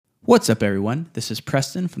What's up, everyone? This is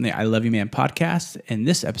Preston from the I Love You Man podcast, and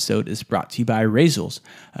this episode is brought to you by Raisels.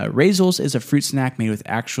 Raisels is a fruit snack made with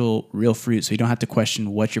actual real fruit, so you don't have to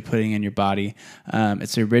question what you're putting in your body.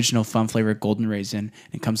 It's the original fun flavor golden raisin.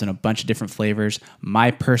 It comes in a bunch of different flavors. My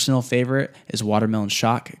personal favorite is watermelon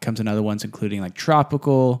shock. It comes in other ones including like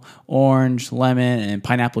tropical, orange, lemon, and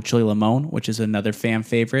pineapple chili limon, which is another fan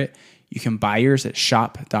favorite. You can buy yours at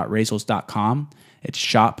shop.raisels.com. It's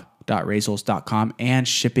shop.raisels.com, and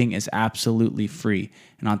shipping is absolutely free.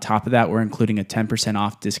 And on top of that, we're including a 10%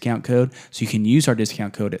 off discount code, so you can use our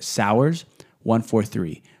discount code at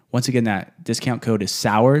SOURS143. Once again, that discount code is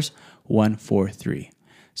SOURS143.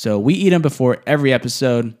 So we eat them before every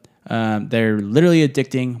episode. They're literally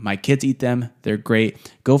addicting. My kids eat them. They're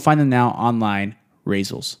great. Go find them now online,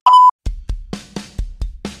 Raisels.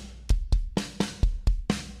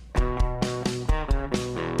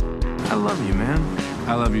 I love you, man.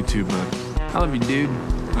 I love you too, bud. I love you, dude.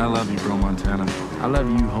 I love you, bro Montana. I love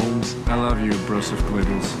you, Holmes. I love you, Broseph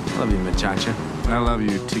Guiggles. I love you, Machacha. I love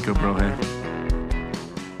you, Tico Broje.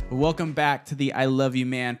 Welcome back to the I Love You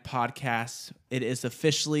Man podcast. It is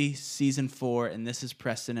officially season 4, and this is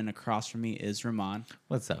Preston, and across from me is Ramon.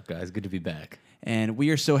 What's up, guys? Good to be back. And we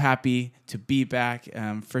are so happy to be back.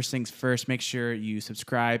 First things first, make sure you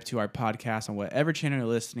subscribe to our podcast on whatever channel you're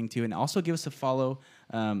listening to, and also give us a follow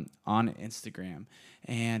on Instagram.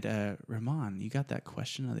 And Ramon, you got that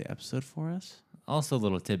question of the episode for us? Also, a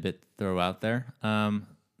little tidbit to throw out there.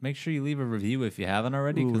 Make sure you leave a review if you haven't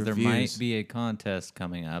already, because there might be a contest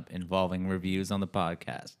coming up involving reviews on the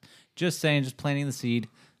podcast. Just saying, just planting the seed.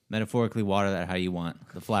 Metaphorically, water that how you want.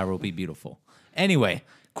 The flower will be beautiful. Anyway,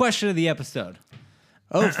 question of the episode.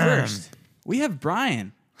 Oh, first, we have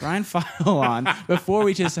Brian File on before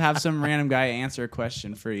we just have some random guy answer a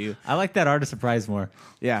question for you. I like that art of surprise more.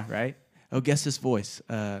 Yeah, right? Oh, guess his voice.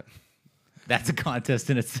 That's a contest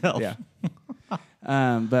in itself. Yeah.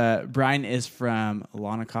 But Brian is from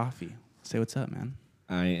Lana Coffee. Say what's up, man.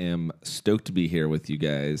 I am stoked to be here with you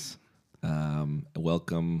guys.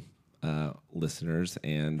 Welcome, listeners,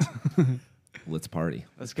 and let's party.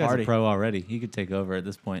 This guy's a pro already. He could take over at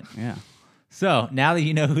this point. Yeah. So, now that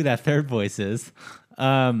you know who that third voice is,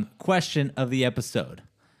 question of the episode.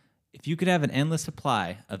 If you could have an endless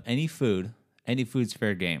supply of any food's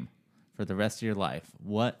fair game for the rest of your life,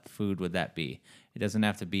 what food would that be? It doesn't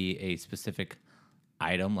have to be a specific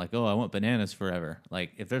item like, oh, I want bananas forever.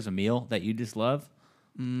 Like, if there's a meal that you just love,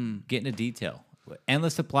 get into detail.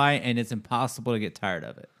 Endless supply, and it's impossible to get tired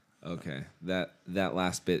of it. Okay, that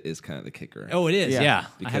last bit is kind of the kicker. Oh, it is, yeah.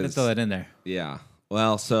 I had to Because- throw that in there. Yeah.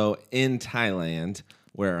 Well, so in Thailand,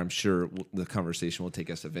 where I'm sure the conversation will take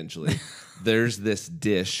us eventually, there's this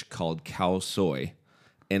dish called khao soi,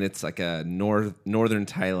 and it's like a northern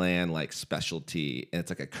Thailand like specialty, and it's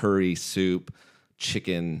like a curry soup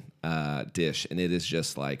chicken dish, and it is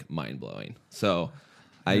just like mind blowing. So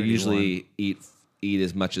I usually eat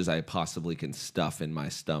as much as I possibly can stuff in my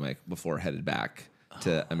stomach before headed back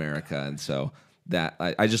to America, and so that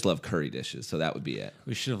I just love curry dishes, so that would be it.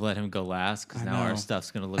 We should have let him go last, because now know. our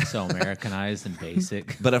stuff's going to look so Americanized and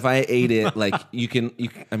basic. But if I ate it, like you can't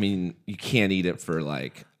eat it for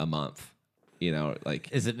like a month. You know, like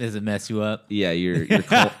Does it mess you up? yeah, your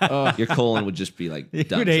colon would just be like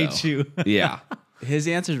It would hate you. Yeah. His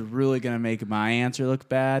answer is really going to make my answer look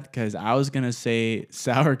bad because I was going to say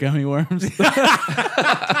sour gummy worms.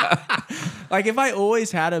 Like, if I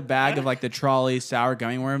always had a bag of like the trolley sour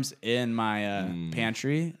gummy worms in my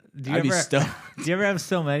pantry, I'd be stoked. Do you ever have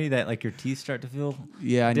so many that like your teeth start to feel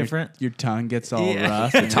And different? Your tongue gets all Yeah.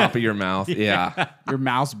 rough. The And top of your mouth. Yeah. your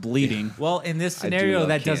mouth's bleeding. Well, in this I do scenario, love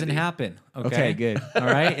that doesn't candy. happen. Okay, good. All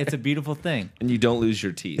right, it's a beautiful thing. And you don't lose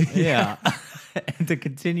your teeth. Yeah. And to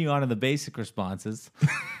continue on in the basic responses,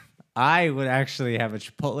 I would actually have a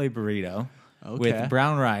Chipotle burrito with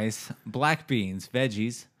brown rice, black beans,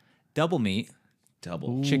 veggies, double meat,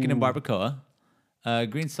 chicken and barbacoa,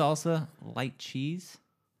 green salsa, light cheese,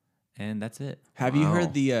 and that's it. Have you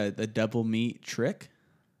heard the double meat trick?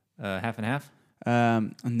 Half and half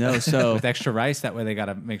No. So with extra rice. That way they got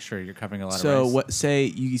to make sure you're covering a lot of So rice. what? Say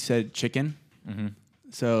you said chicken. Mm-hmm.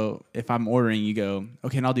 So if I'm ordering, you go,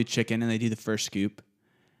 okay, and I'll do chicken, and they do the first scoop,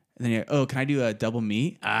 and then you're, oh, can I do a double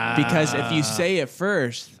meat? Because if you say it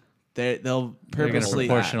first, they'll They're going to purposely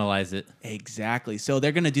proportionalize it. Exactly. So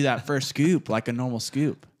they're gonna do that first scoop like a normal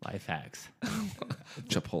scoop. Life hacks.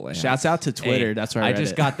 Chipotle. Shouts out to Twitter. Hey, That's where I read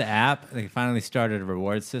just it. got the app. They finally started a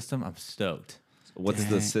reward system. I'm stoked. What's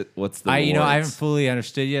the I haven't rewards? fully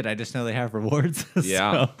understood yet. I just know they have rewards.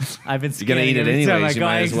 Yeah. So I've been You're gonna scanning eat it every time anyways, I you go.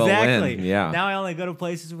 might as well win. Exactly. Yeah. Now I only go to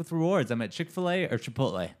places with rewards. I'm at Chick-fil-A or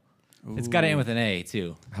Chipotle. It's got to end with an A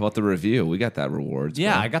too. How about the review? We got that rewards.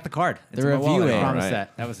 Yeah, bro. I got the card. It's The in my review wallet. A. I promise All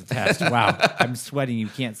right. that was a test. Wow, I'm sweating. You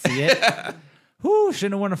can't see it. Whoo!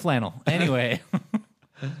 Shouldn't have worn a flannel. Anyway,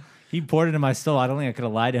 he poured it in my soul. I don't think I could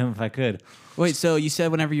have lied to him if I could. Wait, so you said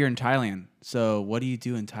whenever you're in Thailand. So what do you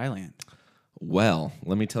do in Thailand? Well,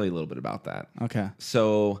 let me tell you a little bit about that. Okay.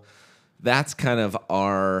 So that's kind of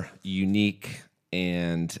our unique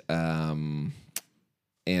and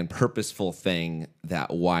purposeful thing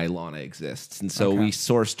that why Lana exists. And so Okay. we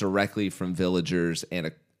source directly from villagers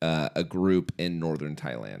and a group in northern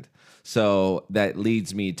Thailand. So that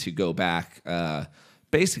leads me to go back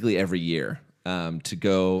basically every year to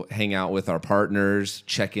go hang out with our partners,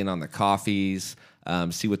 check in on the coffees,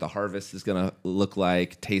 see what the harvest is going to look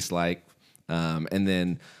like, taste like. And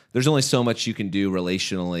then there's only so much you can do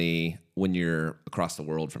relationally when you're across the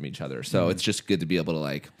world from each other. So it's just good to be able to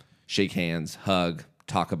like shake hands, hug,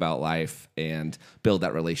 talk about life, and build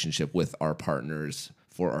that relationship with our partners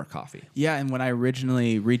for our coffee. Yeah, and when I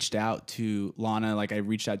originally reached out to Lana, like I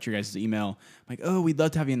reached out to your guys' email, I'm like, oh, we'd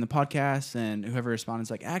love to have you in the podcast. And whoever responded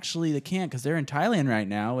is like, actually, they can't because they're in Thailand right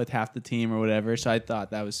now with half the team or whatever. So I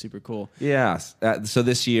thought that was super cool. Yeah. So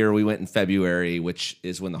this year we went in February, which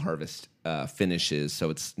is when the harvest finishes. So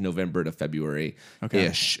it's November to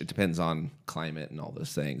February-ish. It depends on climate and all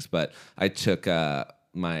those things. But I took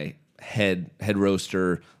my head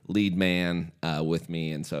roaster, lead man with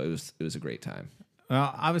me, and so it was a great time.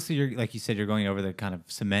 Well, obviously, you're like you said, you're going over to kind of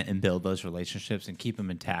cement and build those relationships and keep them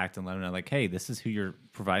intact and let them know, like, hey, this is who you're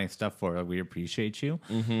providing stuff for. Like, we appreciate you.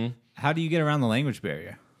 Mm-hmm. How do you get around the language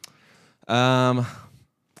barrier?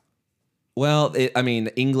 Well,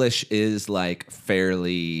 English is like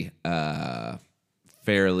fairly a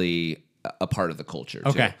part of the culture. Too.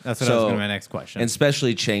 Okay, that's what I was going to my next question. And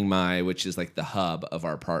especially Chiang Mai, which is like the hub of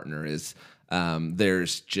our partner, is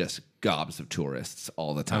there's just gobs of tourists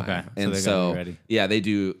all the time. Okay, so and they gotta be ready. yeah, they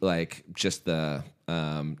do like just the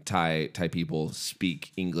Thai people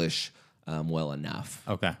speak English well enough.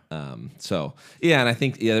 Okay. So yeah, and I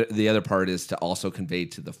think the other part is to also convey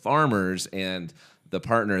to the farmers and the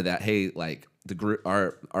partner that, hey, like the group,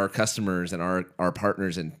 our customers and our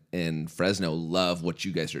partners in Fresno love what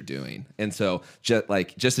you guys are doing, and so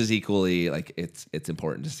just as equally, like it's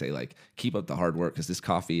important to say, like, keep up the hard work, because this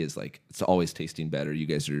coffee is like, it's always tasting better. You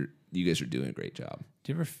guys are doing a great job.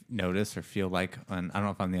 Do you ever notice or feel like, and I don't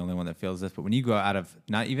know if I'm the only one that feels this, but when you go out of,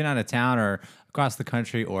 not even out of town or across the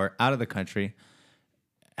country or out of the country,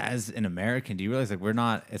 as an American, do you realize like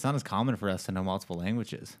it's not as common for us to know multiple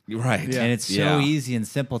languages? Right. And it's so Yeah. easy and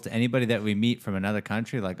simple to anybody that we meet from another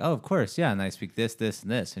country, like, oh, of course, yeah, and I speak this, this, and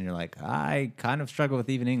this. And you're like, I kind of struggle with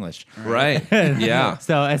even English. Right. Yeah.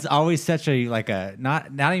 So it's always such a, like a, not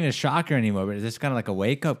even a shocker anymore, but it's just kind of like a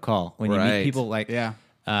wake-up call when you meet Right. people like, Yeah.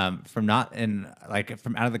 from not in, like,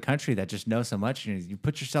 from out of the country that just know so much, and you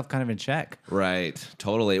put yourself kind of in check. Right,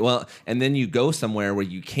 totally. Well, and then you go somewhere where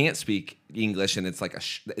you can't speak English, and it's like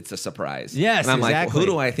it's a surprise. Yes, and I'm like, well, exactly. who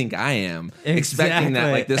do I think I am? Expecting that,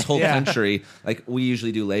 Exactly. like, this whole Yeah. country, like, we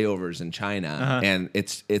usually do layovers in China, and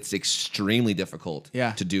it's extremely difficult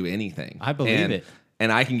Yeah. to do anything. I believe it.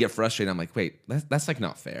 And I can get frustrated. I'm like, wait, that's like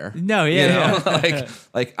not fair. No, You yeah, know?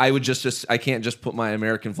 like I would just I can't just put my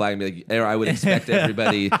American flag and be like, or I would expect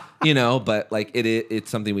everybody, but like it's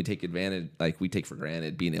something we take for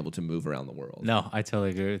granted, being able to move around the world. No, I totally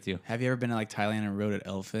agree with you. Have you ever been to like Thailand and rode an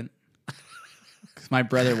elephant? Because my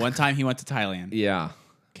brother, one time he went to Thailand, Yeah.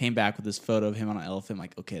 came back with this photo of him on an elephant. I'm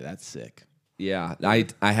like, okay, that's sick. Yeah,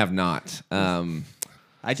 I have not.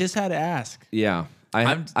 I just had to ask. Yeah,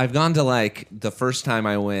 I've gone to, like, the first time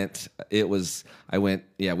I went, we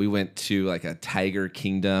went to like a tiger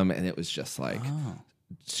kingdom, and it was just like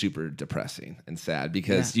super depressing and sad,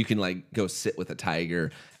 because you can like go sit with a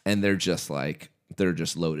tiger, and they're just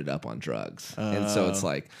loaded up on drugs, and so it's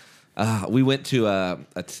like we went to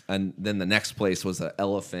then the next place was an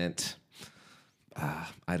elephant.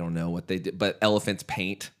 I don't know what they did, but elephants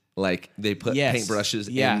paint. Like, they put Yes. paintbrushes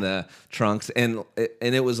Yeah. in the trunks, and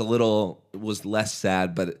it was less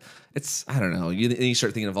sad, but it's, I don't know. You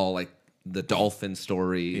start thinking of all like the dolphin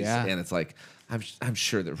stories, Yeah. and it's like, I'm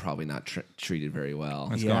sure they're probably not treated very well.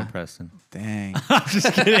 Let's Yeah. go on, Preston. Dang.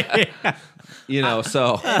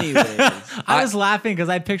 So Anyways. I was laughing because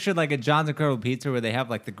I pictured like a John's Incredible Pizza where they have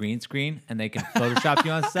like the green screen and they can Photoshop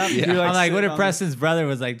you on stuff. Yeah. I'm like, Like, what sit if on Preston's brother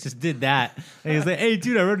was like, just did that? And he was like, hey,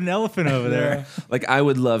 dude, I rode an elephant over there. like, I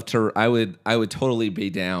would love to. I would totally be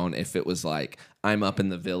down if it was like, I'm up in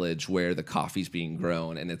the village where the coffee's being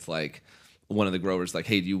grown, and it's like, one of the growers like,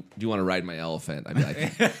 hey, do you want to ride my elephant? I'd be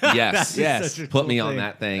like, yes, Yes. Such a put cool me on thing.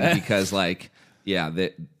 that thing, because like, yeah,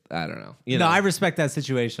 I don't know. No, I respect that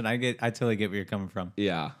situation. I totally get where you're coming from.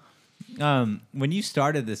 Yeah. When you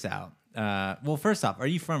started this out, well, first off, are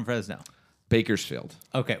you from Fresno? Bakersfield.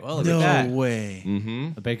 Okay, well, look No at that. way.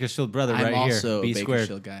 A Bakersfield brother I'm right also here. a B squared.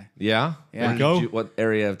 Bakersfield guy. Yeah. Yeah. Where Go. did what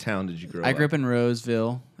area of town did you grow up? I grew up in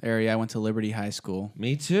Roseville area. I went to Liberty High School.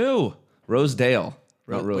 Me too. Rosedale.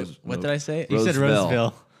 Not Wait, Rose. what did I say? You said Roseville.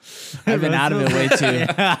 Roseville. I've been out of it way too.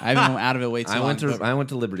 I've been out of it way too. I long, went to but- I went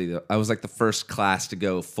to Liberty though. I was like the first class to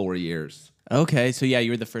go 4 years. Okay, so yeah,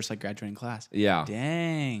 you were the first like graduating class. Yeah.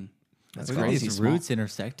 Dang, that's Look at crazy. these small. roots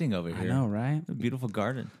intersecting over I here. know, right? A beautiful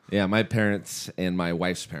garden. Yeah, my parents and my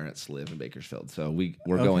wife's parents live in Bakersfield, so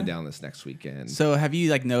we're going down this next weekend. So have you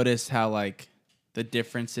like noticed how like the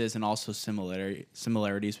differences and also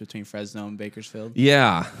similarities between Fresno and Bakersfield?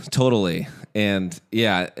 Yeah, totally. And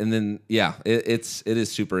then it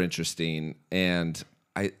is super interesting. And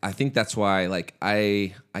I think that's why like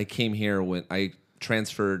I came here when I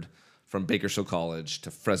transferred from Bakersfield College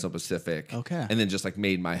to Fresno Pacific. Okay. And then just like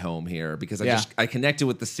made my home here because Yeah. I connected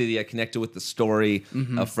with the city, I connected with the story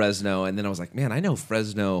of Fresno, and then I was like, man, I know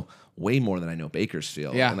Fresno way more than I know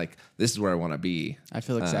Bakersfield. Yeah. And like this is where I want to be. I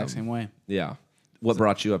feel the exact same way. Yeah. What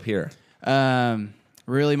brought you up here?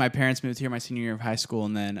 Really, my parents moved here my senior year of high school,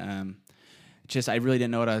 and then just I really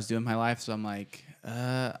didn't know what I was doing in my life, so I'm like,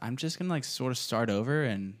 I'm just gonna like sort of start over.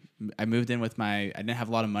 And I moved in with I didn't have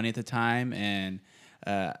a lot of money at the time, and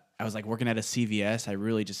I was like working at a CVS. I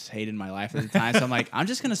really just hated my life at the time, so I'm like, I'm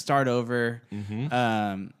just gonna start over.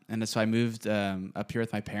 And so I moved up here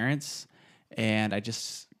with my parents, and I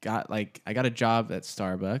just got I got a job at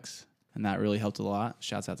Starbucks. And that really helped a lot.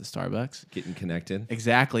 Shouts out to Starbucks. Getting connected.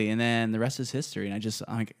 Exactly. And then the rest is history. And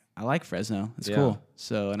I like Fresno. It's Yeah. cool.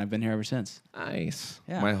 So, and I've been here ever since. Nice.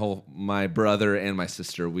 Yeah. My brother and my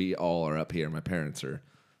sister, we all are up here. My parents are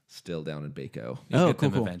still down in Baco. You'll Oh, get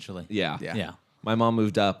them cool. eventually. Yeah. Yeah. Yeah. My mom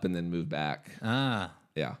moved up and then moved back. Ah.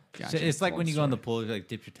 Yeah. So it's like when you go in the pool, you like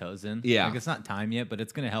dip your toes in. Yeah. Like it's not time yet, but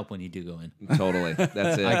it's gonna help when you do go in. Totally.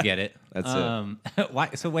 That's it. I get it. That's it. Why?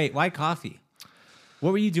 So wait, why coffee?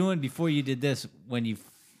 What were you doing before you did this?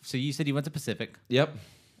 So you said you went to Pacific. Yep.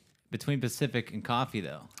 Between Pacific and coffee,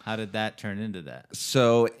 though, how did that turn into that?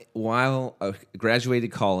 So while I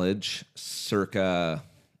graduated college circa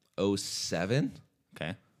 07,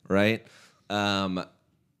 Okay. right?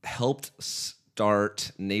 Helped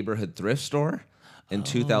start Neighborhood Thrift Store in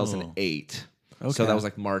 2008. So Okay. that was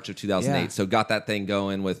like March of 2008. Yeah. So got that thing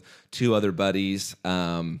going with 2 other buddies.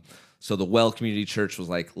 So the Well Community Church was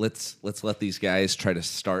like, let's let these guys try to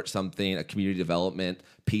start something, a community development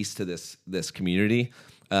piece to this community.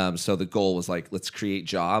 So the goal was like, let's create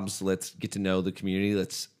jobs, let's get to know the community,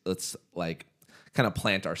 let's like kind of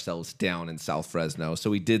plant ourselves down in South Fresno. So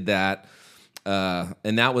we did that.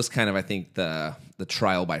 And that was kind of, I think, the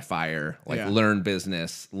trial by fire, like Yeah. learn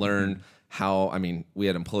business, learn how, I mean, we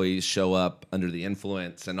had employees show up under the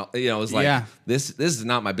influence and, it was like, Yeah. this is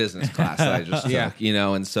not my business class that I just Yeah. took,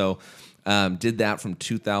 and so did that from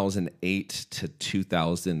 2008 to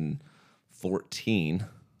 2014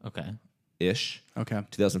 Okay. ish. Okay.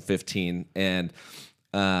 2015, and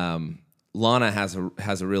Lana has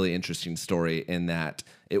a really interesting story in that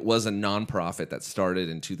it was a nonprofit that started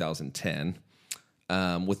in 2010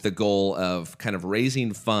 with the goal of kind of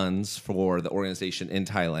raising funds for the organization in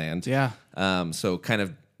Thailand. Yeah. So kind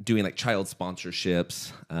of doing like child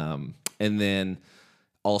sponsorships, and then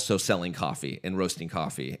also selling coffee and roasting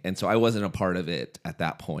coffee. And so I wasn't a part of it at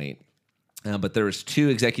that point. But there was 2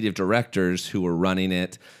 executive directors who were running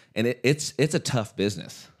it, and it's a tough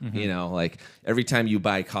business. Like every time you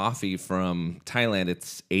buy coffee from Thailand,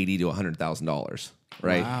 it's $80,000 to $100,000,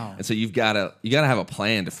 right? Wow. And so you gotta have a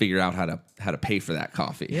plan to figure out how to pay for that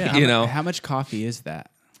coffee. Yeah. How much coffee is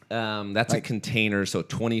that? That's a container, so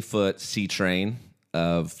 20-foot sea train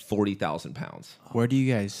of 40,000 pounds. Where do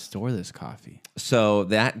you guys store this coffee? So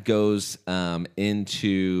that goes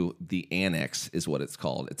into the annex, is what it's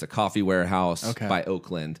called. It's a coffee warehouse Okay. by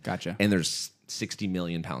Oakland. Gotcha. And there's 60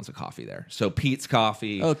 million pounds of coffee there. So Pete's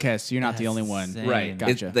Coffee. Okay, so you're not the That's only one. insane. Right.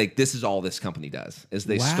 Gotcha. It's like this is all this company does is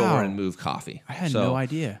they Wow. store and move coffee. I had no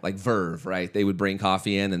idea. Like Verve, right? They would bring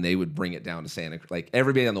coffee in and they would bring it down to Santa Cruz. Like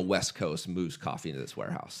everybody on the West Coast moves coffee into this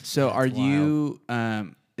warehouse. So are you,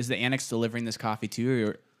 is the annex delivering this coffee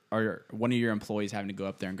too, or are one of your employees having to go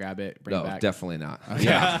up there and grab it, bring it No, back? definitely not.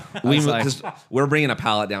 Yeah, because we're bringing a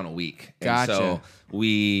pallet down a week. And Gotcha. So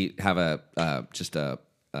we have just a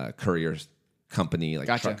courier company, like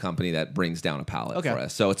Gotcha. a truck company that brings down a pallet Okay. for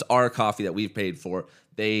us. So it's our coffee that we've paid for.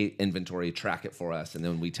 They inventory track it for us, and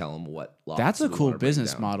then we tell them what lots That's a we cool wanna bring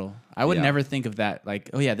business down. model. I would Yeah. never think of that. Like,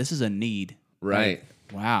 oh yeah, this is a need. Right.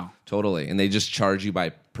 Like, wow. Totally. And they just charge you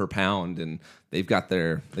per pound, and they've got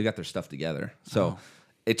their stuff together. So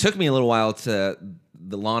it took me a little while to.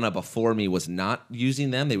 The Lana before me was not using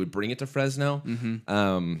them. They would bring it to Fresno.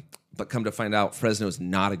 But come to find out, Fresno is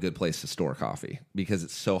not a good place to store coffee because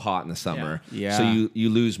it's so hot in the summer. Yeah. So you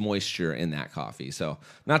lose moisture in that coffee. So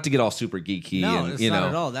not to get all super geeky. No, and, it's you not know,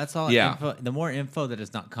 at all. That's all. Yeah. Info. The more info that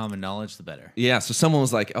is not common knowledge, the better. Yeah. So someone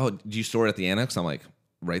was like, "Oh, do you store it at the annex?" I'm like,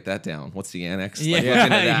 "Write that down. What's the annex?" Yeah. Like, look into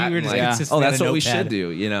that You were and just like, consistent oh, that's on a what we notepad. should do.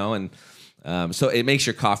 You know, and so it makes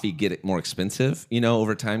your coffee get it more expensive. You know,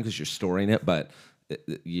 over time because you're storing it, but.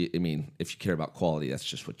 I mean, if you care about quality, that's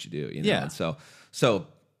just what you do, you know. Yeah. And so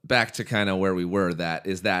back to kind of where we were. That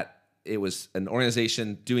it was an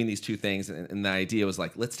organization doing these two things, and the idea was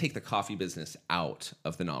like, let's take the coffee business out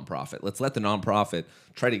of the nonprofit. Let's let the nonprofit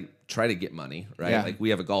try to get money, right? Yeah. Like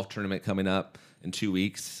we have a golf tournament coming up in 2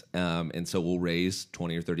 weeks, and so we'll raise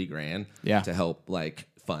 20 or 30 grand to help like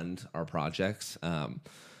fund our projects.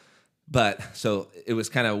 But so it was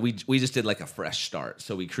kind of we just did like a fresh start.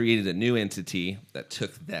 So we created a new entity that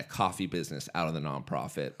took that coffee business out of the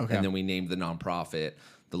nonprofit, and then we named the nonprofit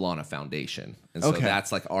the Lana Foundation, and so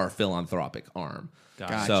that's like our philanthropic arm.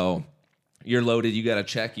 Gotcha. So you're loaded. You got a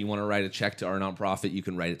check. You want to write a check to our nonprofit. You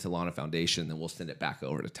can write it to Lana Foundation, then we'll send it back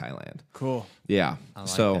over to Thailand. Cool. Yeah. I like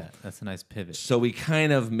so that. That's a nice pivot. so we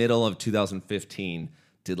kind of middle of 2015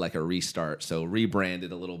 did like a restart. So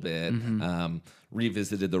rebranded a little bit,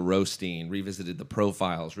 revisited the roasting, revisited the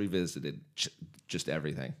profiles, revisited just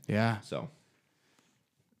everything. Yeah. So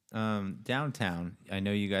Downtown, I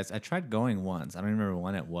know you guys. I tried going once. I don't remember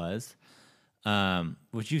when it was.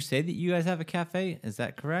 Would you say that you guys have a cafe? Is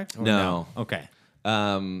that correct? Or No. Okay.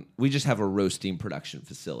 we just have a roasting production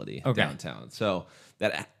facility Okay. downtown. So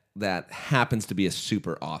that happens to be a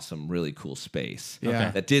super awesome, really cool space.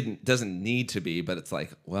 Yeah. That doesn't need to be, but it's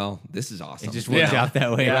like, well, this is awesome. It just worked out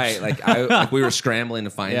that way. Right. Like we were scrambling to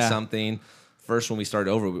find Yeah. something. First, when we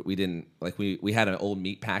started over, we didn't like we had an old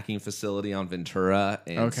meat packing facility on Ventura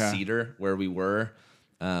and Cedar where we were,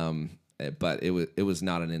 but it was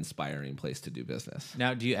not an inspiring place to do business.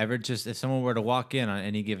 Now, do you ever just, if someone were to walk in on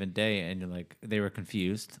any given day and you're like, they were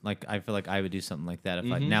confused, like I feel like I would do something like that. If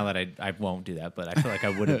now that I won't do that, but I feel like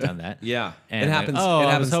I would have done that. Yeah, And it happens. Like, oh, it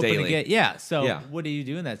I happens was hoping daily. to get, yeah. So Yeah. what do you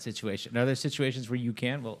do in that situation? Are there situations where you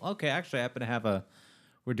can? Well, okay, actually, I happen to have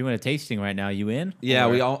we're doing a tasting right now. You in? Yeah,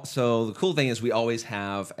 Or- so the cool thing is we always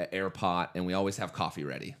have an air pot and we always have coffee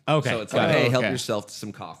ready. Okay. So it's like, hey, help Okay. yourself to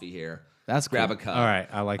some coffee here. That's Grab cool. a cup. All right,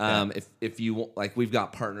 I like that. If you want, like, we've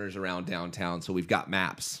got partners around downtown, so we've got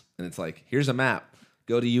maps, and it's like, here's a map.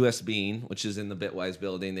 Go to US Bean, which is in the Bitwise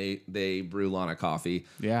building. They brew Lana coffee.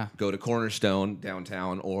 Yeah. Go to Cornerstone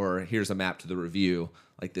downtown, or here's a map to the Review.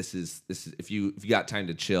 Like this is if you got time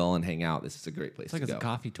to chill and hang out, this is a great place It's like to it's go. a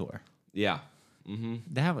coffee tour. Yeah.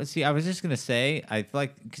 That was, see, I was just gonna say, I feel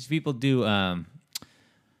like because people do,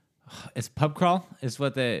 it's pub crawl is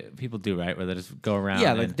what the people do, right? Where they just go around.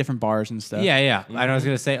 Yeah, like and- different bars and stuff. yeah, yeah. And I was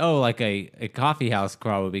gonna say, oh, like a coffee house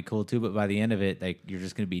crawl would be cool too, but by the end of it, like you're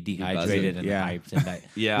just gonna be dehydrated and Yeah. hyped, and that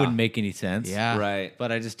Yeah. wouldn't make any sense. Yeah. Right.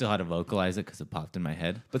 But I just still had to vocalize it because it popped in my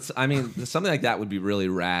head. But I mean, something like that would be really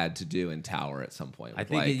rad to do in Tower at some point. I with,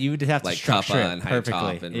 think like, you would have to like structure cuppa it and high perfectly.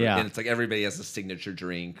 top, and, Yeah. and it's like everybody has a signature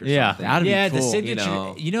drink or Yeah, something. That'd be yeah. The cool,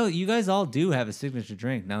 signature. you know. You guys all do have a signature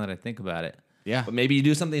drink. Now that I think about it, Yeah. But maybe you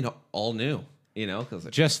do something all new, because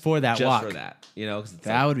just for that walk. for that, 'cause it's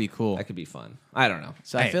That like, would be cool. that could be fun. I don't know.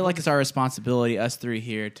 So I feel like it's our responsibility, us three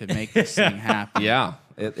here, to make this thing happen. Yeah,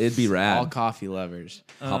 it'd be rad. All coffee lovers.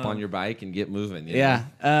 Hop on your bike and get moving. you Yeah. know?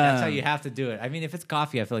 That's how you have to do it. I mean, if it's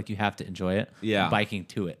coffee, I feel like you have to enjoy it. Yeah. Biking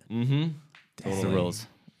to it. Mm-hmm. That's the rules.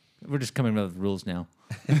 We're just coming up with rules now.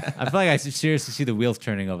 I feel like I seriously see the wheels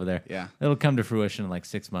turning over there. Yeah. It'll come to fruition in like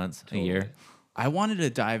 6 months, a year. I wanted to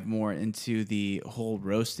dive more into the whole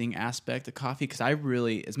roasting aspect of coffee because I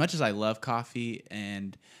really, as much as I love coffee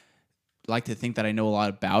and like to think that I know a lot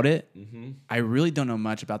about it, I really don't know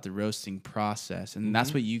much about the roasting process. And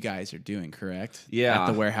that's what you guys are doing, correct? Yeah.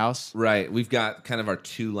 At the warehouse? Right. We've got kind of our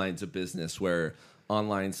two lines of business where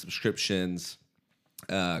online subscriptions,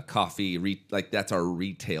 coffee, like that's our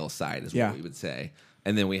retail side is Yeah. what we would say.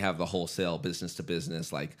 And then we have the wholesale business to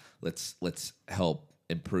business, like let's help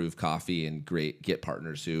improve coffee and get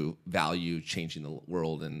partners who value changing the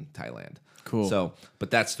world in Thailand. Cool. So,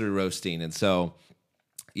 but that's through roasting. And so,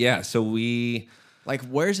 yeah, so Like,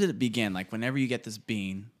 where's it begin? Like, whenever you get this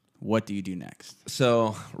bean, what do you do next?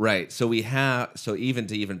 So even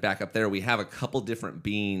to back up there, we have a couple different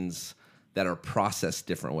beans that are processed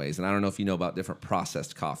different ways. And I don't know if you know about different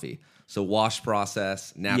processed coffee. So wash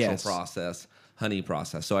process, natural Yes. process, honey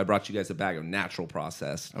process. So I brought you guys a bag of natural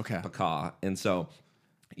process, Okay. Pacaa. And so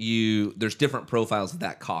there's different profiles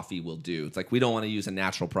that coffee will do. It's like we don't want to use a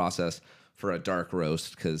natural process for a dark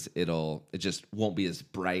roast because it just won't be as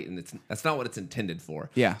bright, and that's not what it's intended for.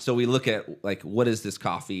 Yeah. So we look at like, what is this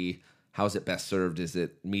coffee? How is it best served? Is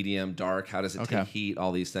it medium, dark? How does it take heat?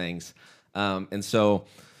 All these things. And so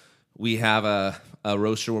we have a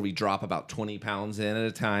roaster where we drop about 20 pounds in at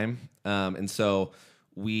a time. And so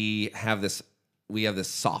we have this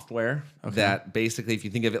software that basically, if you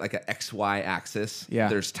think of it like an XY axis,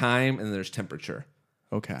 there's time and there's temperature.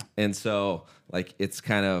 Okay. And so like it's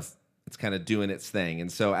kind of doing its thing.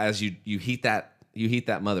 And so as you heat that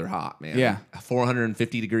mother hot, man. Yeah.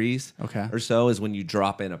 450 degrees or so is when you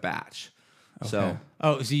drop in a batch. So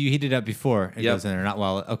so you heat it up before it goes in there, not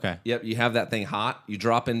while. Okay. Yep, you have that thing hot. You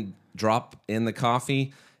drop in the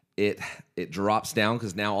coffee. It drops down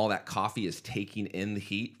because now all that coffee is taking in the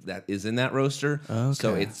heat that is in that roaster. Okay.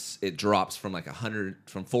 So it drops from like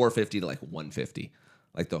 450 to like 150,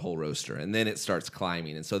 like the whole roaster, and then it starts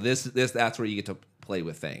climbing. And so that's where you get to play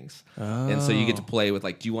with things. And so you get to play with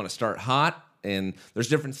like, do you want to start hot? And there's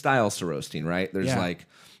different styles to roasting, right? There's like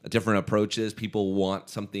different approaches. People want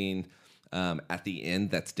something at the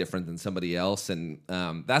end that's different than somebody else, and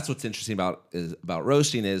that's what's interesting about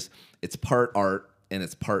roasting is it's part art and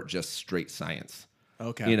it's part just straight science.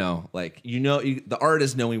 Okay. The art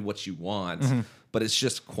is knowing what you want, but it's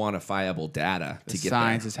just quantifiable data to get there.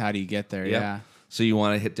 Science is how do you get there? Yep. Yeah. So you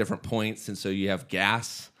want to hit different points, and so you have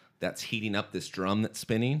gas that's heating up this drum that's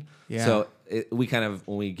spinning. Yeah. So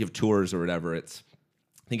when we give tours or whatever,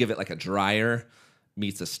 think of it like a dryer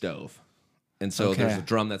meets a stove. And so there's a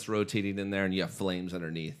drum that's rotating in there, and you have flames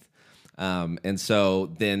underneath. And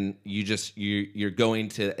so then you're going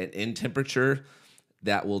to an end temperature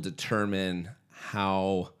that will determine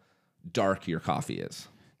how dark your coffee is.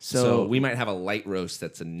 So we might have a light roast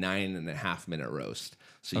that's a 9.5 minute roast.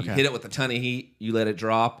 So you hit it with a ton of heat, you let it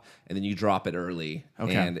drop, and then you drop it early,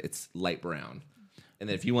 and it's light brown. And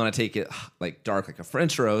then if you want to take it like dark, like a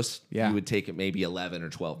French roast, you would take it maybe 11 or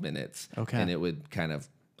 12 minutes. Okay. And it would kind of,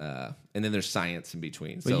 and then there's science in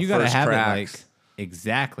between. But so you got to have cracks, it like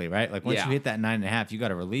exactly, right? Like once you hit that 9.5, you got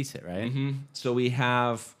to release it, right? So we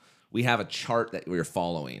have a chart that we're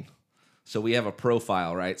following. So we have a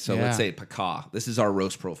profile, right? So let's say Pacah. This is our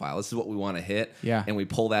roast profile. This is what we want to hit. Yeah. And we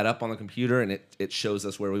pull that up on the computer, and it shows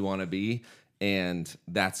us where we want to be. And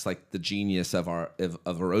that's like the genius of a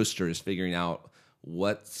roaster is figuring out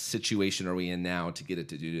what situation are we in now to get it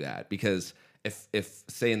to do that. Because if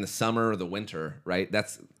say in the summer or the winter, right,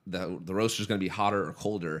 that's the roaster is going to be hotter or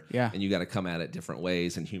colder. Yeah. And you got to come at it different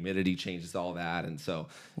ways, and humidity changes all that. And so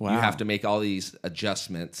you Wow. have to make all these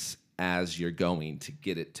adjustments as you're going to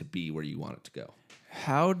get it to be where you want it to go.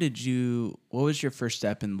 What was your first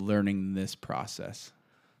step in learning this process?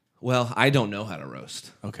 Well, I don't know how to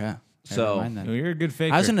roast. Okay. So- Never mind then. Well, you're a good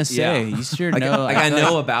faker. I was going to say, Yeah. you sure Like, know. like I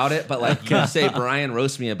know about it, but like you say, Brian,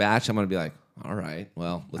 roast me a batch, I'm going to be like, all right,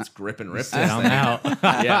 well, let's grip and rip this thing. I'm out.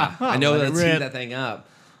 Yeah, I know Let it let's heat rip. that thing up.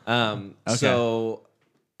 So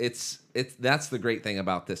it's that's the great thing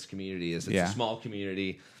about this community is it's a small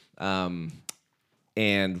community,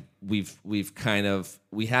 and we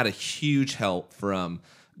had a huge help from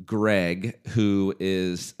Greg, who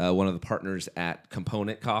is one of the partners at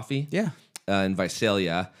Component Coffee, in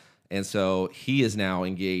Visalia, and so he is now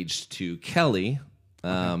engaged to Kelly,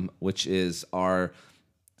 which is our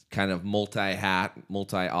kind of multi-hat,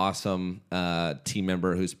 multi-awesome team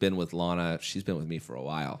member who's been with Lana. She's been with me for a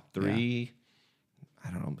while. Maybe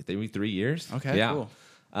 3 years. Okay, cool.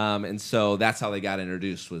 And so that's how they got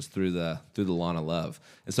introduced, was through the Lana love.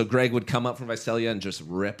 And so Greg would come up from Visalia and just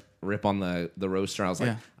rip on the roaster. I was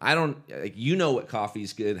like, I don't, like, you know what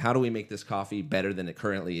coffee's good. How do we make this coffee better than it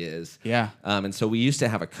currently is? Yeah. And so we used to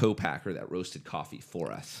have a co-packer that roasted coffee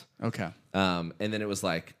for us. Okay. And then it was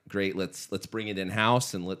like, great, let's bring it in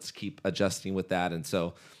house and let's keep adjusting with that. And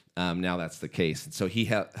so now that's the case. And so he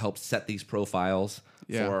helped set these profiles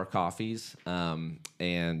for our coffees. And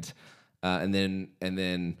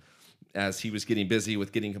then as he was getting busy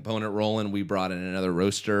with getting Component rolling, we brought in another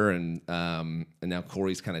roaster, and now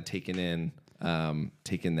Corey's kind of taking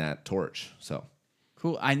that torch. So.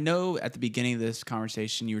 Cool. I know at the beginning of this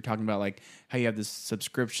conversation, you were talking about like how you have this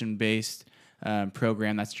subscription-based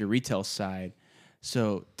program. That's your retail side.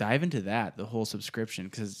 So dive into that, the whole subscription,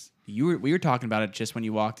 because we were talking about it just when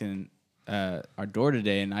you walked in our door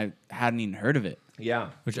today, and I hadn't even heard of it. Yeah.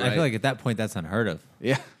 Which I feel like at that point that's unheard of.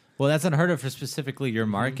 Yeah. Well, that's unheard of for specifically your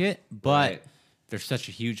market, but Right. there's such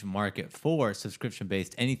a huge market for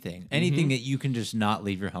subscription-based anything. Anything that you can just not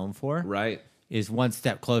leave your home for Right. is one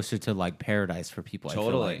step closer to like paradise for people. I feel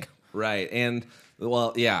Totally. like. Right. And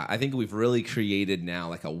well, yeah, I think we've really created now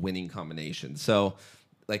like a winning combination. So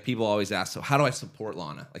like people always ask, so how do I support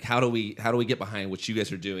Lana? Like how do we get behind what you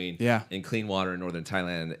guys are doing in clean water in northern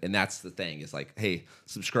Thailand? And that's the thing is like, hey,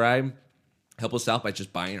 subscribe, help us out by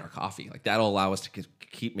just buying our coffee. Like that'll allow us to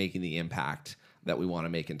keep making the impact that we want to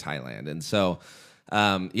make in Thailand. And so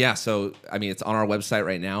so I mean, it's on our website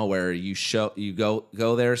right now where you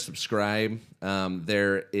go there, subscribe.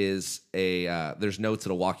 There is there's notes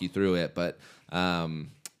that'll walk you through it, but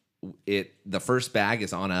the first bag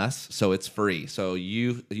is on us, so it's free. So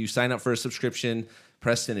you sign up for a subscription,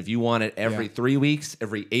 Preston. If you want it every 3 weeks,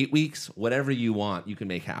 every 8 weeks, whatever you want, you can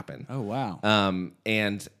make happen. Oh wow!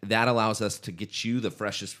 And that allows us to get you the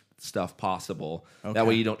freshest stuff possible. Okay. That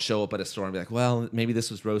way you don't show up at a store and be like, well, maybe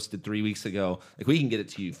this was roasted 3 weeks ago. Like we can get it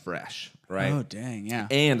to you fresh, right? Oh dang, yeah.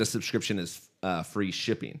 And the subscription is free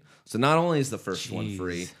shipping. So not only is the first one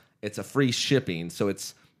free, it's a free shipping. So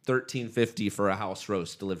it's $13.50 for a house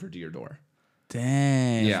roast delivered to your door.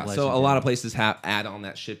 Dang. Yeah. So a lot of places add on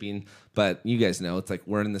that shipping, but you guys know it's like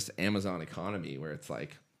we're in this Amazon economy where it's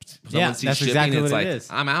like someone sees shipping, exactly it's what like it is.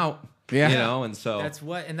 I'm out. Yeah. You know, and so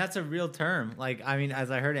that's a real term. Like, I mean,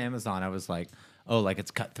 as I heard Amazon, I was like, oh, like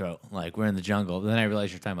it's cutthroat. Like we're in the jungle. But then I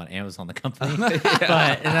realized you're talking about Amazon, the company. And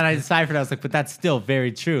then I deciphered, I was like, but that's still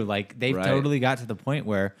very true. Like they've totally got to the point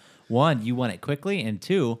where one, you want it quickly, and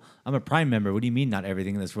two, I'm a Prime member. What do you mean not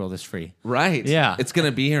everything in this world is free? Right. Yeah. It's going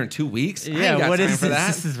to be here in 2 weeks. I ain't Yeah, got what time is for this? that.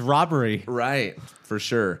 This is robbery. Right. For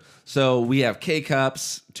sure. So we have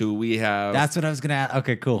K-Cups. We have... That's what I was going to ask.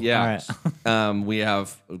 Okay, cool. Yeah. All right. We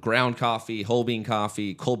have ground coffee, whole bean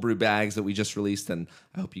coffee, cold brew bags that we just released, and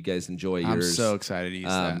I hope you guys enjoy yours. I'm so excited to use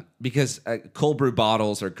that. Because cold brew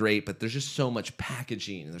bottles are great, but there's just so much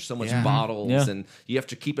packaging. And there's so much bottles, and you have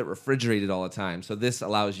to keep it refrigerated all the time. So this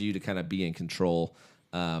allows you to kind of be in control,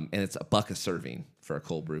 and it's $1 a serving for a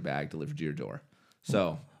cold brew bag delivered to your door.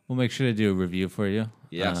 So... We'll make sure to do a review for you.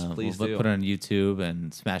 Yes, please we'll do. Put it on YouTube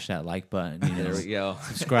and smash that like button. You know, There we go.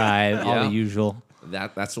 Subscribe, all the usual.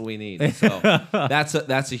 That's what we need. So that's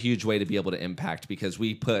a huge way to be able to impact because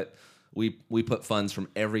we put funds from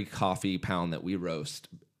every coffee pound that we roast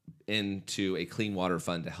into a clean water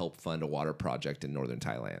fund to help fund a water project in northern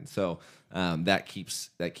Thailand. So that keeps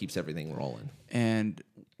everything rolling. And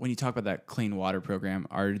when you talk about that clean water program,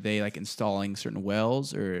 are they like installing certain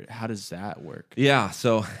wells, or how does that work? Yeah,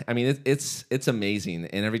 so I mean it's amazing,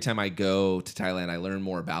 and every time I go to Thailand, I learn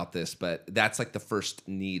more about this. But that's like the first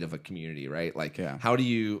need of a community, right? Like, how do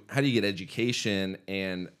you get education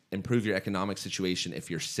and improve your economic situation if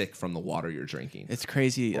you're sick from the water you're drinking? It's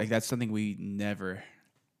crazy. Like that's something we never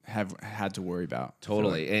have had to worry about.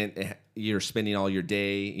 Totally, and you're spending all your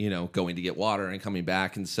day, going to get water and coming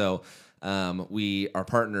back, and so. Our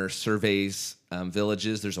partner surveys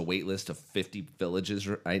villages. There's a wait list of 50 villages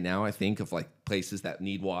right now, I think, of like places that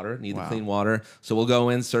need water, need the clean water. So we'll go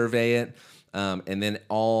in, survey it, and then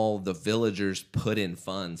all the villagers put in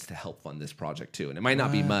funds to help fund this project too. And it might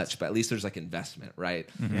not be much, but at least there's like investment, right?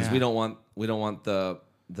 Because we don't want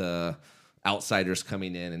the outsiders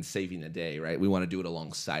coming in and saving the day, right? We want to do it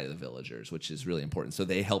alongside of the villagers, which is really important. So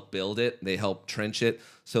they help build it, they help trench it.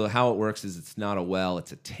 So how it works is it's not a well,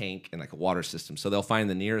 it's a tank and like a water system. So they'll find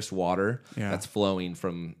the nearest water that's flowing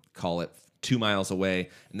from, call it 2 miles away,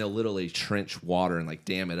 and they'll literally trench water and like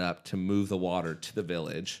dam it up to move the water to the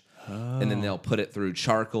village. And then they'll put it through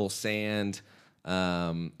charcoal, sand,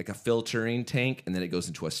 like a filtering tank, and then it goes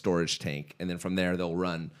into a storage tank. And then from there they'll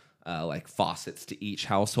run like faucets to each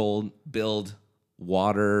household, build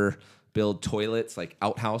toilets, like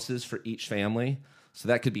outhouses for each family. So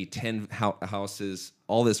that could be 10 houses,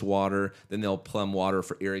 all this water. Then they'll plumb water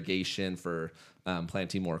for irrigation, for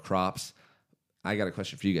planting more crops. I got a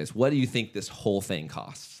question for you guys. What do you think this whole thing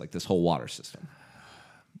costs, like this whole water system?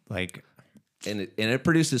 Like, and it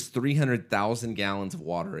produces 300,000 gallons of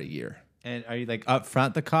water a year. And are you like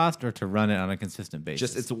upfront the cost or to run it on a consistent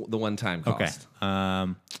basis? Just it's the one-time cost.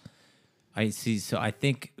 Okay. I see. So I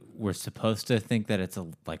think we're supposed to think that it's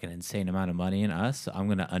like an insane amount of money in us. So I'm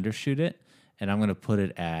going to undershoot it, and I'm going to put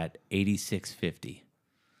it at $8,650.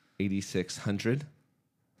 $8,600.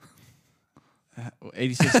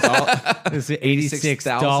 $86. It's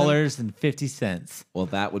 $86.50. Well,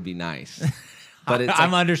 that would be nice. But it's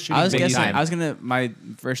I'm like, undershooting. I was big guessing. time. My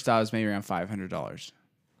first thought was maybe around $500.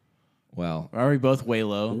 well, Are we both way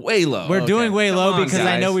low? way low. We're doing way Come low on, because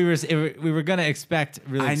I know guys. we were gonna expect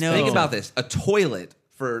really. I know. Think about this: a toilet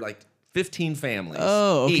for like 15 families.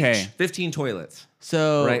 Oh, okay. Each, 15 toilets.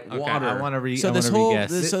 So Right. Okay, Water. I want to So this whole-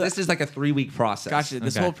 re-guess. this- This is like a 3-week process. Gotcha.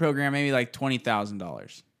 This Okay. whole program maybe like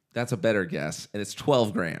 $20,000. That's a better guess, and it's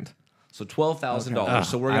 $12,000. So $12,000. Ugh,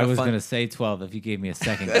 So we're I gonna was fund, gonna say 12 if you gave me a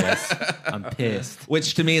second guess. I'm pissed.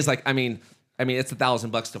 which to me is like, I mean, I mean, it's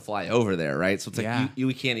 $1,000 to fly over there, right? So it's like Yeah.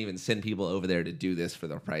 we can't even send people over there to do this for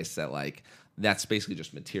the price that like that's basically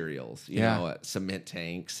just materials, you Yeah. know, cement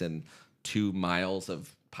tanks and 2 miles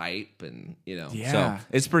of pipe, and Yeah. so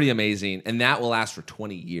it's pretty amazing, and that will last for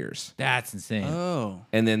 20 years, That's insane. Oh.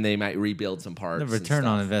 and then they might rebuild some parts. The and return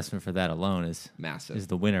on stuff. investment for that alone is Massive. Is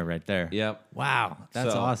the winner right there. Yep. Wow,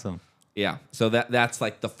 that's So- awesome. Yeah. So that's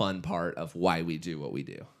like the fun part of why we do what we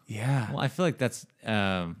do. Yeah. Well, I feel like that's,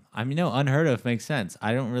 unheard of makes sense.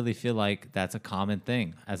 I don't really feel like that's a common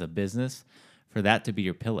thing as a business for that to be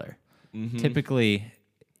your pillar. Mm-hmm. Typically,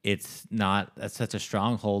 it's not such a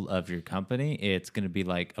stronghold of your company. It's going to be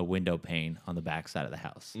like a window pane on the back side of the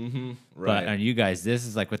house. Right. But on you guys, this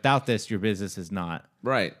is like without this, your business is not.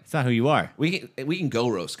 Right. It's not who you are. We can go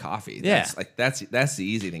roast coffee. Yeah. That's like that's the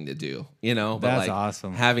easy thing to do, But That's like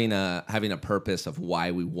awesome. having a purpose of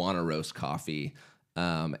why we want to roast coffee,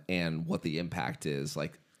 and what the impact is.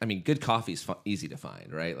 Like, I mean, good coffee is easy to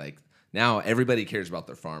find, right? Like now everybody cares about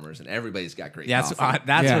their farmers, and everybody's got great That's coffee.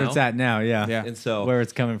 that's Yeah. where it's at now. Yeah. Yeah. And so Where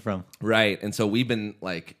it's coming from. right, and so we've been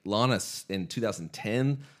like Lana in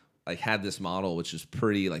 2010. Like had this model which is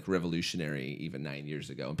pretty like revolutionary even 9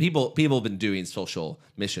 years ago. And people have been doing social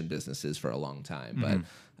mission businesses for a long time,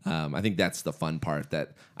 but I think that's the fun part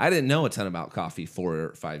that I didn't know a ton about coffee 4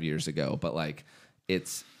 or 5 years ago. But like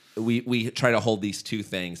it's we try to hold these two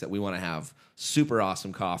things that we want to have super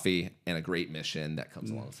awesome coffee and a great mission that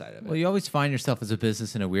comes alongside of it. Well, you always find yourself as a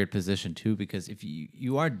business in a weird position too, because if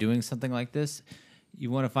you are doing something like this,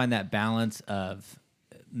 you want to find that balance of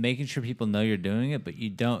making sure people know you're doing it, but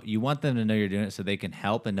you want them to know you're doing it so they can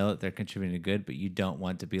help and know that they're contributing to good, but you don't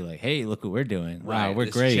want to be like, hey, look what we're doing. Wow, Right, we're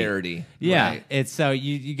this great. charity. Yeah. Right. It's so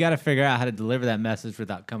you got to figure out how to deliver that message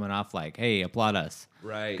without coming off like, hey, applaud us.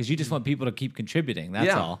 Right. Because you just want people to keep contributing.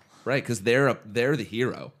 That's all. Right, because they're the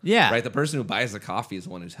hero. Yeah. Right. The person who buys the coffee is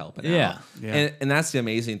the one who's helping Yeah. out. Yeah. And that's the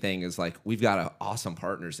amazing thing is like we've got awesome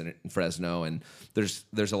partners in Fresno, and there's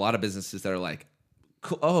a lot of businesses that are like,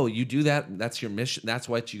 cool, oh, you do that? That's your mission. That's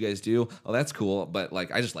what you guys do. Oh, that's cool. But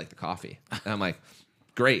like, I just like the coffee. And I'm like,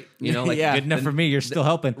 great. Like Yeah. Good enough for me. You're still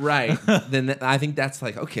helping. right. Then I think that's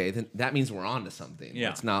like, okay, then that means we're on to something. Yeah.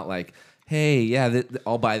 It's not like, hey, yeah,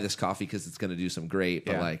 I'll buy this coffee because it's going to do some great,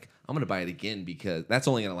 but Yeah. like, I'm going to buy it again because that's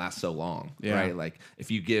only going to last so long. Yeah. Right. Like if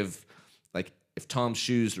you give, like if Tom's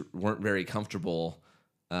shoes weren't very comfortable,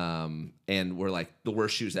 and were like the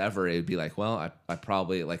worst shoes ever, it would be like, well, I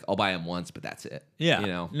probably like, I'll buy them once, but that's it. Yeah.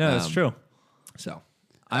 No, that's true. So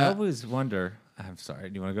I always wonder. I'm sorry.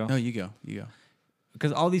 Do you want to go? No, you go.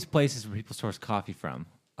 Because all these places where people source coffee from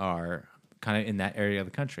are kind of in that area of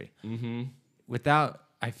the country. Mm-hmm.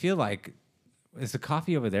 I feel like, is the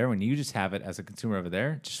coffee over there, when you just have it as a consumer over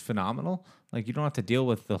there, just phenomenal? Like, you don't have to deal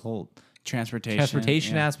with the whole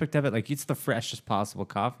Transportation yeah. aspect of it. Like, it's the freshest possible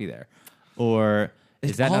coffee there. Or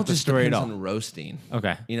is that all not the just story at depends all? on roasting.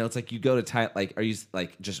 Okay. It's like you go to Thailand. Like, are you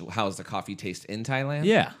like just how's the coffee taste in Thailand?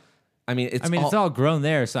 Yeah. I mean, it's all grown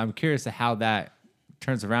there, so I'm curious to how that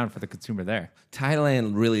turns around for the consumer there.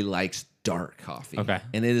 Thailand really likes dark coffee. Okay.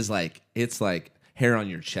 And it's like hair on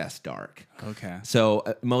your chest dark. Okay. So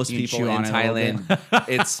most You people chew in on it a little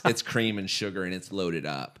Thailand, it's cream and sugar and it's loaded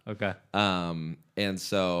up. Okay. And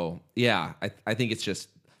so, yeah, I think it's just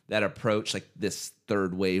that approach, like this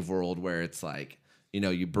third wave world where it's like,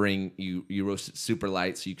 you roast it super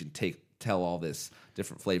light so you can tell all this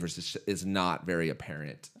different flavors is not very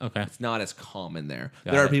apparent. Okay. It's not as common there.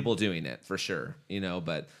 Got There are it. people doing it for sure,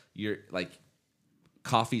 but you're like,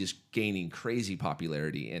 coffee is gaining crazy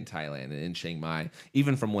popularity in Thailand and in Chiang Mai.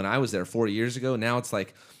 Even from when I was there 4 years ago, now it's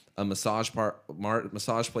like a massage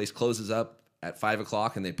place closes up at 5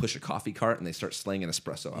 o'clock and they push a coffee cart and they start slinging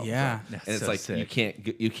espresso out. Yeah. front. That's and it's so like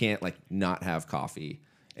sick. you can't like not have coffee.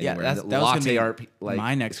 Yeah, anywhere. that The was gonna latte be art. Like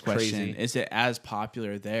my next it's question. crazy. Is it as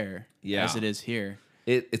popular there Yeah. as it is here?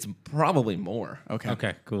 It's probably more,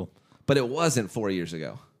 Okay, cool. but it wasn't 4 years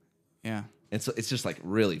ago. Yeah. And so it's just like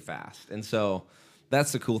really fast. And so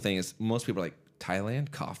that's the cool thing is most people are like,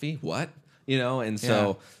 Thailand coffee, what? And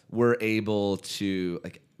so we're able to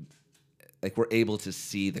we're able to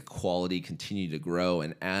see the quality continue to grow.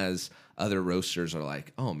 And as other roasters are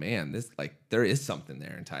like, oh man, this there is something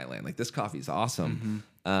there in Thailand. Like this coffee is awesome.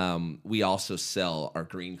 We also sell our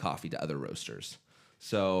green coffee to other roasters.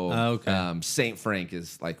 So St. Frank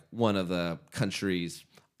is like one of the country's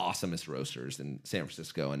awesomest roasters in San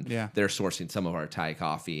Francisco, and Yeah. they're sourcing some of our Thai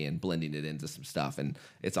coffee and blending it into some stuff, and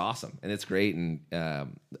it's awesome and it's great. And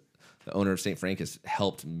the owner of St. Frank has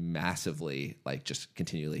helped massively, like just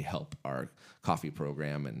continually help our coffee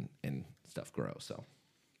program and stuff grow. So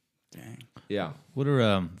Dang. yeah, What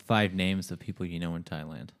are 5 names of people you know in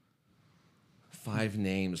Thailand? 5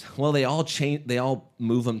 names. Well, they all change. They all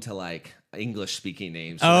move them to like English speaking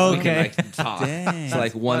names. So Oh, that we can, okay. like, talk. Dang. So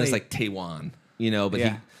like one is funny. like Taiwan, but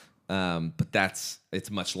Yeah. but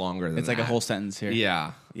it's much longer than It's like a that. whole sentence here.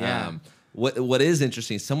 Yeah. Yeah. What is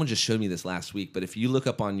interesting, someone just showed me this last week, but if you look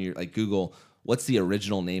up on your like Google, what's the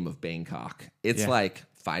original name of Bangkok? It's Yeah. like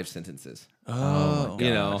 5 sentences. Oh,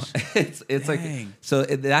 It's like Dang. so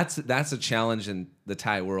that's a challenge in the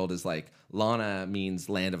Thai world is like Lana means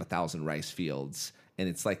land of 1,000 rice fields, and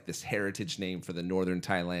it's like this heritage name for the northern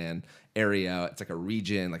Thailand area. It's like a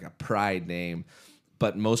region, like a pride name,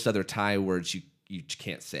 but most other Thai words you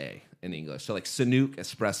can't say in English. So like Sanook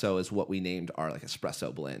espresso is what we named our like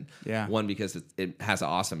espresso blend. Yeah. One, because it has an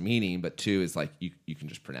awesome meaning, but 2 is like you can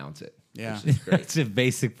just pronounce it. Yeah. Which is great. It's a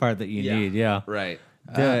basic part that you need. Yeah. Right.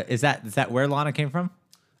 Is that where Lana came from?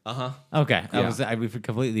 Uh-huh. Okay. Yeah. We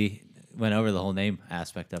completely went over the whole name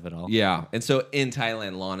aspect of it all. Yeah. And so in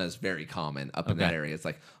Thailand, Lana is very common up in that Okay. area. It's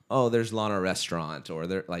like, oh, there's Lana restaurant, or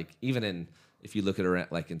there like even in if you look at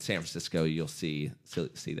it like in San Francisco, you'll see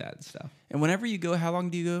that and stuff. And whenever you go, how long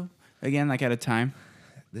do you go? Again, like at a time?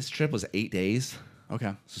 This trip was 8 days. Okay.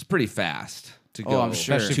 So it's pretty fast to Oh, go. I'm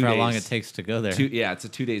sure. Especially 2 for how long days. it takes to go there. It's a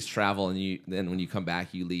 2 days travel, and then when you come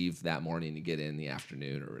back, you leave that morning to get in the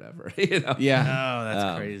afternoon or whatever. Yeah. Oh,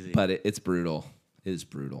 that's crazy. But it's brutal. It is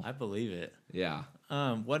brutal. I believe it. Yeah.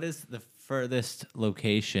 What is the furthest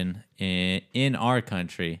location in our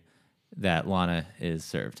country that Lana is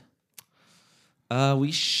served?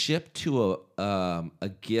 We ship to a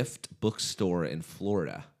gift bookstore in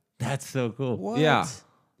Florida. That's so cool. What? Yeah.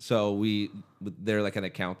 So they're like an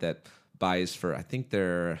account that buys for, I think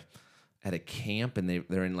they're at a camp, and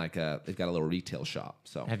they're in like they've got a little retail shop.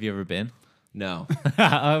 So Have you ever been? no,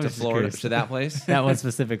 I was to just Florida, curious. to that place. That one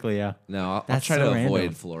specifically, yeah. No, I'll That's try so to random.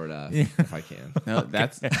 avoid Florida if I can. No,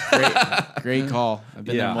 that's great. Great call. I've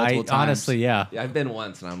been Yeah. there multiple times. Honestly, yeah. Yeah, I've been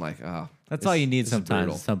once, and I'm like, oh, That's all you need this is sometimes.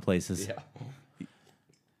 brutal. Some places. Yeah.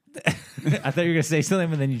 I thought you were gonna say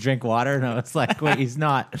something, and then you drink water, and I was like, "Wait, he's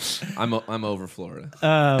not." I'm over Florida.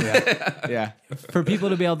 Yeah. For people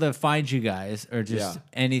to be able to find you guys, or just Yeah.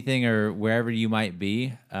 anything, or wherever you might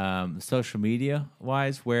be, social media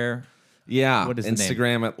wise, where? Yeah, What is the name?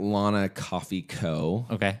 Instagram at Lana Coffee Co.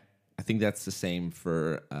 Okay, I think that's the same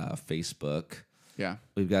for Facebook. Yeah.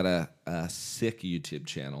 We've got a sick YouTube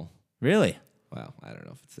channel. really? Well, I don't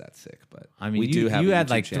know if it's that sick, but I mean, we do have. you a had YouTube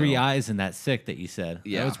like channel. 3 eyes in that sick that you said.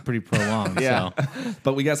 Yeah. That was pretty prolonged. Yeah. So.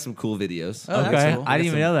 But we got some cool videos. Oh, that's Okay, cool. I didn't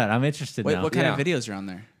even know that. I'm interested Wait, now. what kind of Yeah. videos are on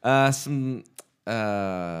there? Some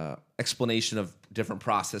explanation of different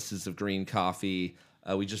processes of green coffee.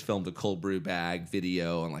 We just filmed a cold brew bag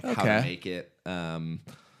video on like how to Okay. make it.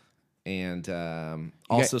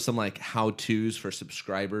 Also some like how to's for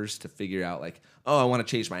subscribers to figure out like, oh, I want to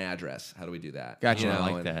change my address. How do we do that? Gotcha. I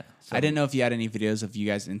like and that. so- I didn't know if you had any videos of you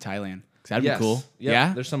guys in Thailand. Because that'd Yes. be cool. Yep.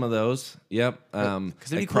 Yeah. There's some of those. Yep. it'd be Like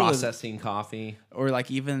cool to- processing coffee. Or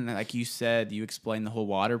like even like you said, you explained the whole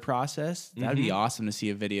water process. That'd be awesome to see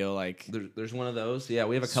a video like. There's one of those. Yeah,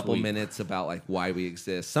 we have a couple Sweet. minutes about like why we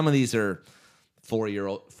exist. Some of these are 4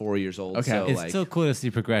 years old. Okay. So It's like still cool to see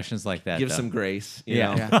progressions like that. give though. some grace. You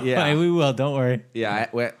Yeah, know? Hey, we will. Don't worry. Yeah,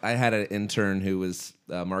 I had an intern who was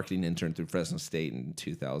a marketing intern through Fresno State in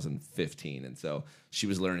 2015, and so she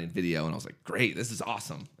was learning video, and I was like, "Great, this is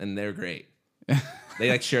awesome," and they're great. They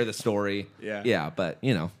like share the story. Yeah. but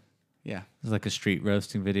you know, Yeah. There's like a street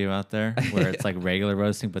roasting video out there where it's like regular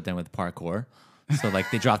roasting, but then with parkour. So like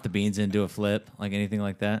they drop the beans into a flip, like anything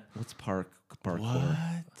like that. what's parkour?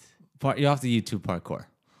 You have to YouTube parkour.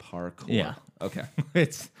 Parkour. Yeah. Okay.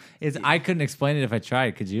 It's. I couldn't explain it if I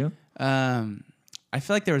tried. Could you? I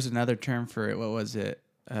feel like there was another term for it. What was it?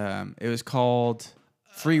 It was called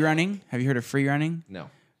free running. Have you heard of free running? No.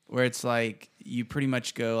 Where it's like you pretty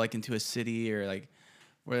much go like into a city or like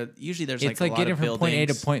where usually there's It's like like a lot getting of from point A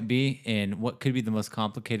to buildings. point B in what could be the most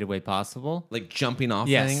complicated way possible. Like jumping off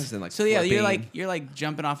Yes. things and like So yeah, flipping. you're like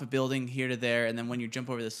jumping off a building here to there, and then when you jump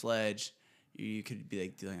over the sledge, you could be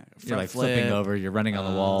like doing a front You're like flip. flipping over. You're running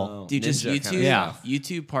on the wall. Do you just Ninja YouTube? kinda Yeah.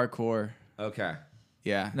 YouTube parkour. Okay.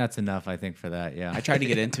 Yeah, That's enough, I think, for that. Yeah. I tried to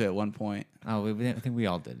get into it at one point. Oh, I think we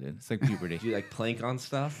all did it. It's like puberty. Do you like plank on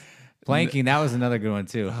stuff? Planking. That was another good one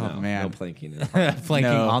too. Oh man, No planking. Planking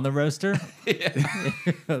No. on the roaster.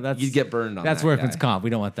 That's You'd get burned on That's that workman's guy. comp. We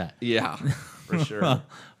don't want that. Yeah, for sure.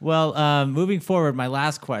 Well, moving forward, my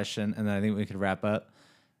last question, and then I think we could wrap up.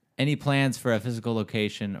 Any plans for a physical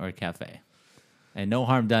location or a cafe? And no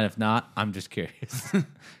harm done if not. I'm just curious.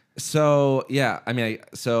 So yeah, I mean,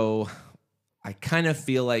 I kind of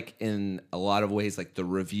feel like in a lot of ways, like the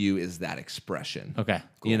review is that expression. Okay,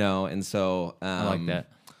 cool. You know, and so I like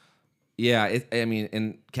that. Yeah, I mean,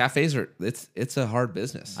 and cafes it's a hard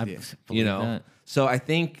business. I you believe know. that. So I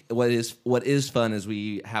think what is fun is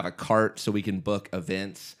we have a cart so we can book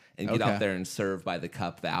events and get Okay. out there and serve by the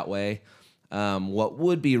cup that way. What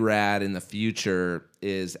would be rad in the future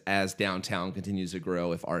is as downtown continues to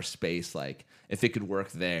grow, if our space, like if it could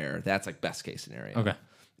work there, that's like best case scenario. Okay.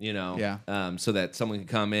 You know, Yeah. so that someone could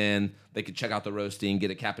come in, they could check out the roasting,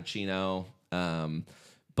 get a cappuccino.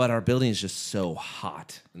 But our building is just so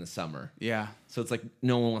hot in the summer. Yeah. So it's like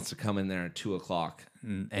no one wants to come in there at 2:00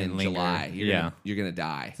 in linger. July. Yeah. You're gonna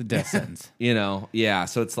die. It's a death sentence. You know, yeah.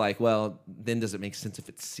 So it's like, well, then does it make sense if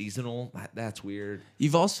it's seasonal? That's weird.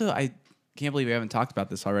 You've also, I can't believe we haven't talked about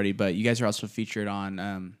this already, but you guys are also featured on,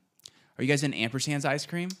 are you guys in Ampersand's ice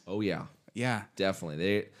cream? Oh yeah, Yeah.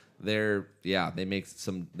 definitely. They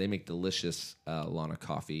make delicious Lana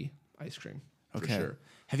coffee ice cream. For Okay. sure.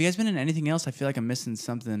 Have you guys been in anything else? I feel like I'm missing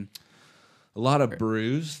something. A lot of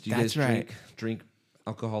brews. Do you That's guys right. drink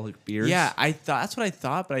alcoholic beers? Yeah, that's what I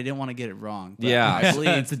thought, but I didn't want to get it wrong. But Yeah. I believe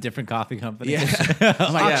It's a different coffee company. Yeah.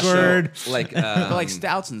 Awkward. So, like, but like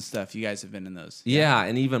stouts and stuff, you guys have been in those. yeah,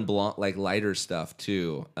 and even like lighter stuff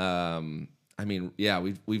too. I mean, yeah,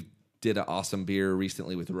 we've did an awesome beer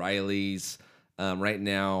recently with Riley's. Right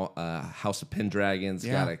now, House of Pendragon's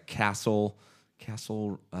Yeah. got a Castle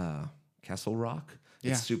Rock.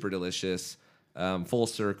 Yeah. It's super delicious. Full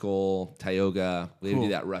Circle, Tioga. We Cool. do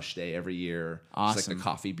that rush day every year. It's like Awesome. the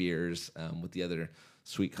coffee beers with the other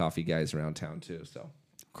sweet coffee guys around town too. So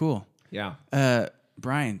Cool. yeah,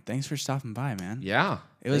 Brian, thanks for stopping by, man. yeah.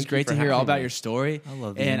 It was Thank you great for to hear all having about me. your story. I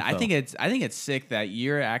love the and I info. think it's sick that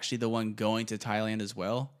you're actually the one going to Thailand as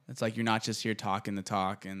well. It's like you're not just here talking the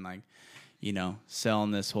talk and like, selling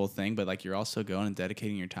this whole thing, but like you're also going and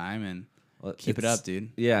dedicating your time and Well, keep it it's- up, dude.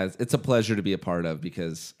 Yeah, it's a pleasure to be a part of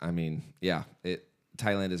because I mean, yeah,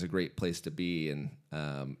 Thailand is a great place to be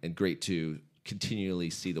and great to continually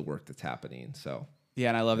see the work that's happening. So Yeah,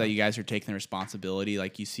 and I love that you guys are taking the responsibility,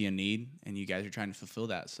 like you see a need, and you guys are trying to fulfill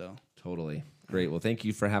that. So totally great. Well, thank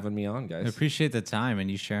you for having me on, I guys. appreciate the time and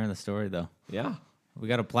you sharing the story, though. Yeah, We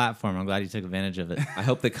got a platform. I'm glad you took advantage of it. I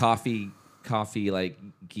hope the coffee like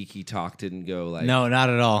geeky talk didn't go like No, not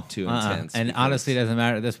at all. Too intense, And because- honestly, it doesn't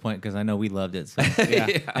matter at this point because I know we loved it. So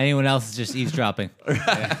anyone else is just eavesdropping.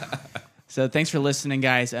 So thanks for listening,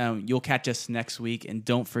 guys. You'll catch us next week, and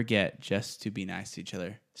don't forget just to be nice to each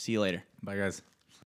other. See you later. Bye, guys.